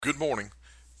Good morning.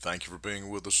 Thank you for being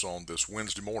with us on this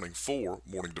Wednesday morning for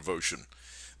Morning Devotion.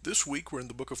 This week we're in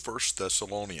the book of First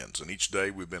Thessalonians, and each day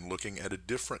we've been looking at a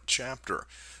different chapter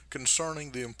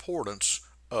concerning the importance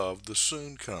of the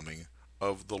soon coming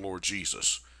of the Lord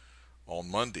Jesus. On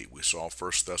Monday we saw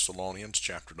First Thessalonians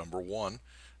chapter number 1,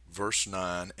 verse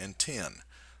 9 and 10.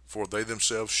 For they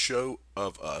themselves show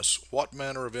of us what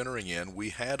manner of entering in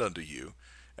we had unto you,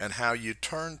 and how ye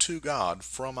turned to God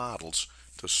from idols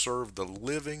to serve the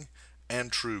living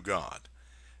and true God.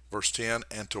 Verse 10,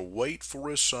 and to wait for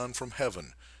his Son from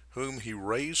heaven, whom he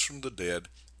raised from the dead,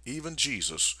 even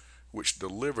Jesus, which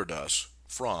delivered us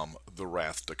from the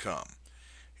wrath to come.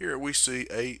 Here we see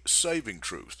a saving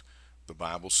truth. The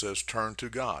Bible says turn to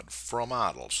God from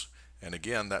idols. And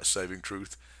again, that saving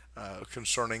truth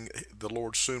concerning the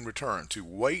Lord's soon return, to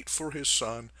wait for his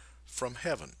Son from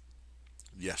heaven.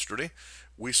 Yesterday,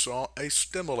 we saw a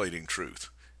stimulating truth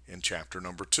in chapter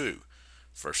number 2,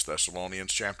 1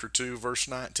 Thessalonians chapter 2, verse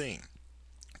 19.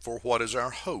 For what is our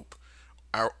hope,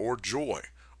 or joy,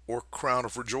 or crown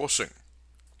of rejoicing?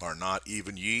 Are not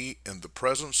even ye in the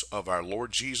presence of our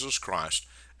Lord Jesus Christ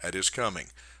at his coming?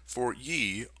 For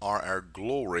ye are our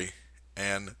glory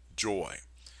and joy.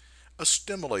 A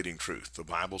stimulating truth. The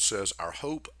Bible says our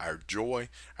hope, our joy,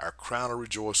 our crown of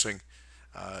rejoicing,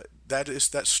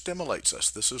 that stimulates us.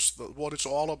 This is what it's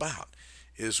all about,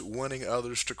 is winning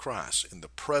others to Christ in the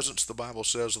presence, the Bible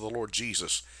says, of the Lord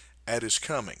Jesus at his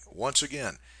coming. Once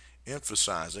again,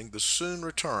 emphasizing the soon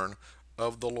return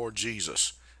of the Lord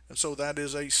Jesus. And so that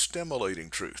is a stimulating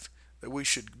truth, that we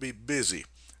should be busy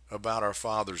about our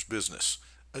Father's business.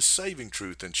 A saving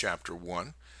truth in chapter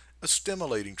 1, a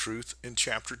stimulating truth in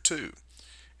chapter 2.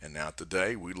 And now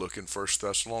today we look in 1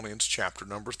 Thessalonians chapter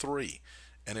number 3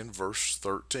 and in verse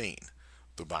 13.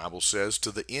 The Bible says,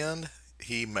 to the end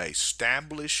he may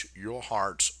establish your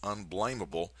hearts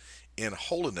unblameable in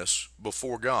holiness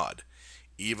before God,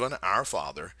 even our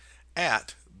Father,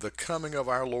 at the coming of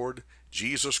our Lord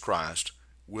Jesus Christ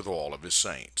with all of his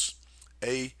saints.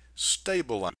 A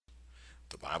stable.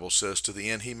 The Bible says, to the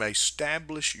end he may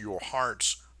establish your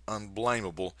hearts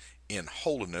unblameable in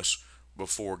holiness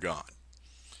before God.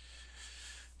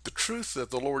 The truth that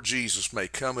the Lord Jesus may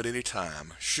come at any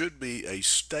time should be a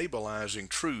stabilizing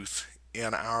truth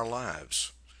in our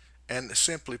lives. And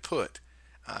simply put,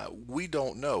 we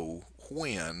don't know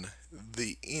when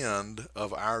the end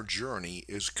of our journey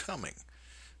is coming.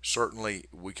 Certainly,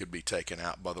 we could be taken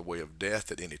out by the way of death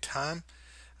at any time,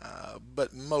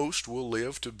 but most will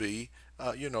live to be,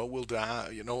 will die,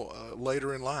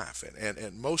 later in life,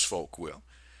 and most folk will.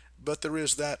 But there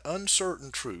is that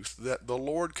uncertain truth that the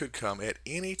Lord could come at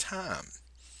any time.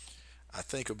 I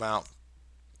think about,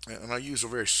 and I use a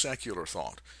very secular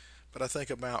thought, but I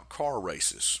think about car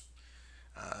races.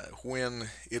 When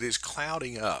it is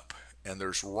clouding up and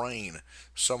there's rain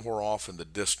somewhere off in the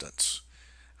distance,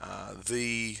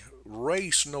 the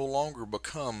race no longer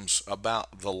becomes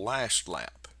about the last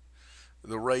lap.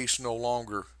 The race no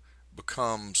longer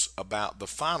becomes about the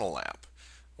final lap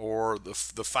or the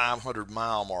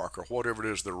 500-mile mark or whatever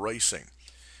it is they're racing.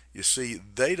 You see,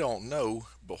 they don't know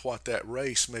but what that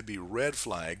race may be red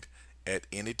flagged at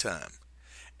any time.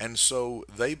 And so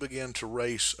they begin to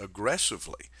race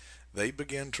aggressively. They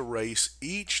begin to race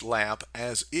each lap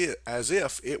as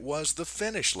if it was the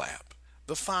finish lap,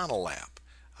 the final lap,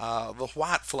 the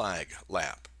white flag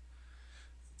lap.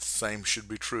 The same should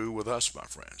be true with us, my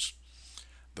friends.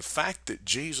 The fact that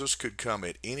Jesus could come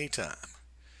at any time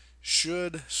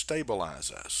should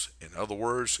stabilize us. In other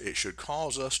words, it should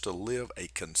cause us to live a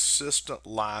consistent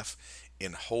life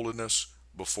in holiness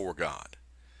before God.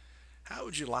 How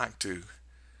would you like to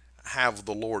have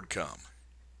the Lord come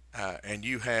and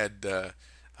you had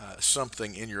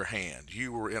something in your hand?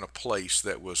 You were in a place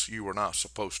that you were not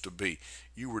supposed to be.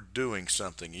 You were doing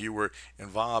something. You were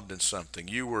involved in something.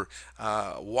 You were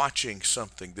watching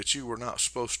something that you were not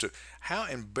supposed to. How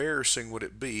embarrassing would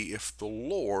it be if the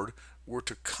Lord were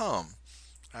to come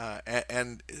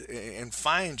and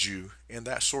find you in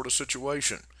that sort of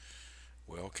situation?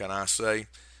 Well, can I say,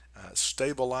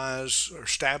 stabilize or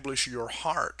establish your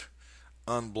heart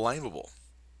unblameable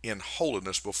in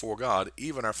holiness before God,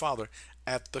 even our Father,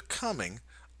 at the coming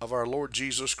of our Lord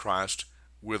Jesus Christ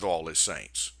with all his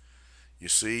saints. You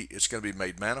see, it's going to be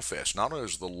made manifest. Not only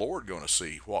is the Lord going to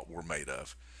see what we're made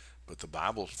of, but the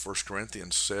Bible, 1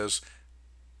 Corinthians, says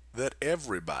that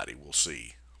everybody will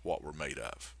see what we're made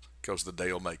of, because the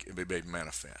day will be made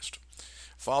manifest.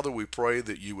 Father, we pray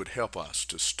that you would help us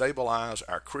to stabilize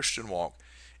our Christian walk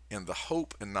in the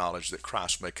hope and knowledge that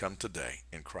Christ may come today.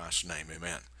 In Christ's name,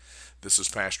 amen. This is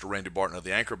Pastor Randy Barton of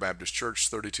the Anchor Baptist Church,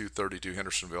 3232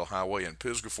 Hendersonville Highway in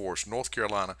Pisgah Forest, North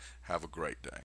Carolina. Have a great day.